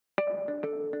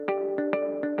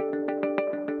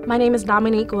My name is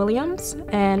Dominique Williams,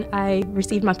 and I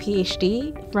received my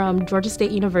Ph.D. from Georgia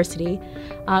State University,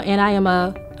 and I am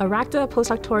a IRACDA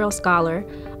postdoctoral scholar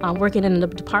working in the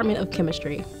Department of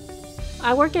Chemistry.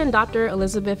 I work in Dr.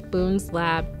 Elizabeth Boon's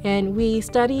lab, and we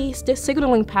study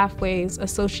signaling pathways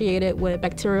associated with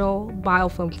bacterial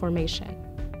biofilm formation.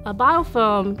 A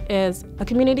biofilm is a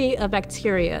community of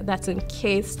bacteria that's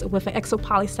encased with an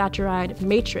exopolysaccharide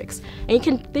matrix. And you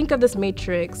can think of this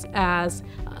matrix as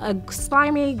a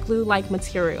slimy glue-like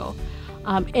material.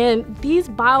 And these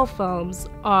biofilms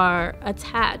are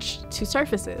attached to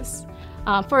surfaces.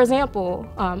 For example,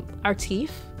 our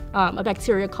teeth, a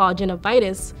bacteria called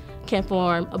gingivitis can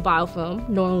form a biofilm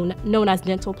known as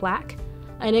dental plaque.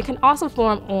 And it can also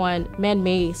form on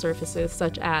man-made surfaces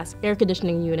such as air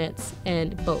conditioning units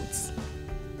and boats.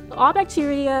 All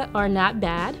bacteria are not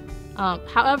bad.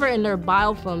 However, in their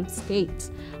biofilm state,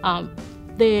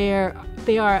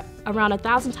 they are around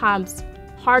 1,000 times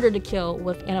harder to kill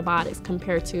with antibiotics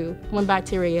compared to when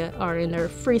bacteria are in their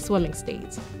free swimming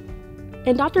states.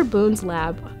 In Dr. Boon's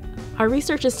lab, our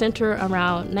research is centered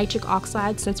around nitric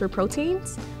oxide sensor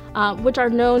proteins, which are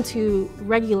known to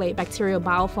regulate bacterial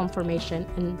biofilm formation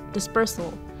and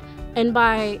dispersal. And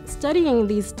by studying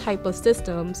these type of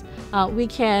systems, we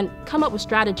can come up with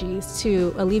strategies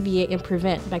to alleviate and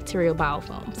prevent bacterial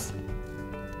biofilms.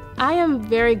 I am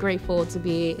very grateful to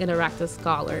be an IRACDA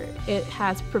scholar. It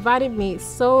has provided me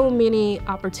so many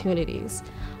opportunities,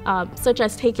 such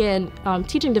as taking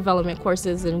teaching development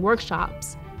courses and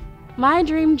workshops. My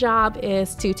dream job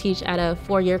is to teach at a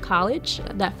four-year college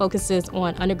that focuses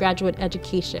on undergraduate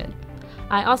education.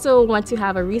 I also want to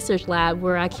have a research lab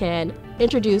where I can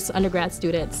introduce undergrad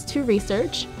students to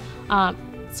research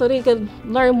so they can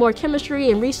learn more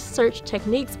chemistry and research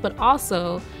techniques, but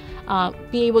also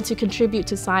be able to contribute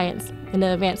to science and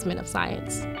the advancement of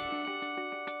science.